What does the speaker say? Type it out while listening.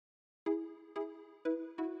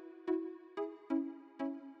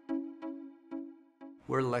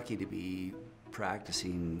We're lucky to be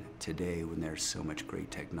practicing today when there's so much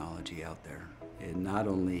great technology out there. It not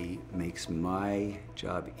only makes my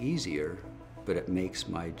job easier, but it makes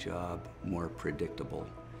my job more predictable,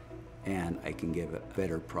 and I can give a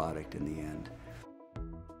better product in the end.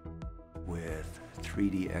 With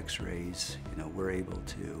 3D X-rays, we're able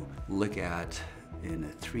to look at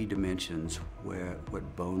in 3 dimensions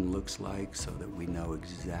what bone looks like so that we know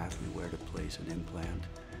exactly where to place an implant.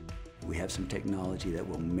 We have some technology that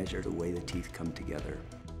will measure the way the teeth come together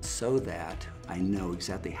so that I know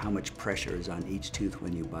exactly how much pressure is on each tooth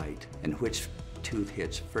when you bite and which tooth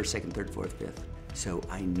hits first, second, third, fourth, fifth. So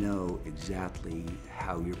I know exactly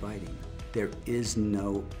how you're biting. There is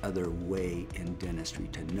no other way in dentistry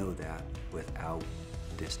to know that without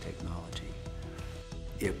this technology.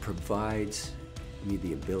 It provides me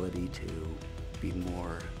the ability to be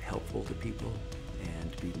more helpful to people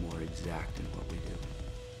and to be more exact in what we do.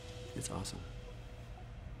 It's awesome.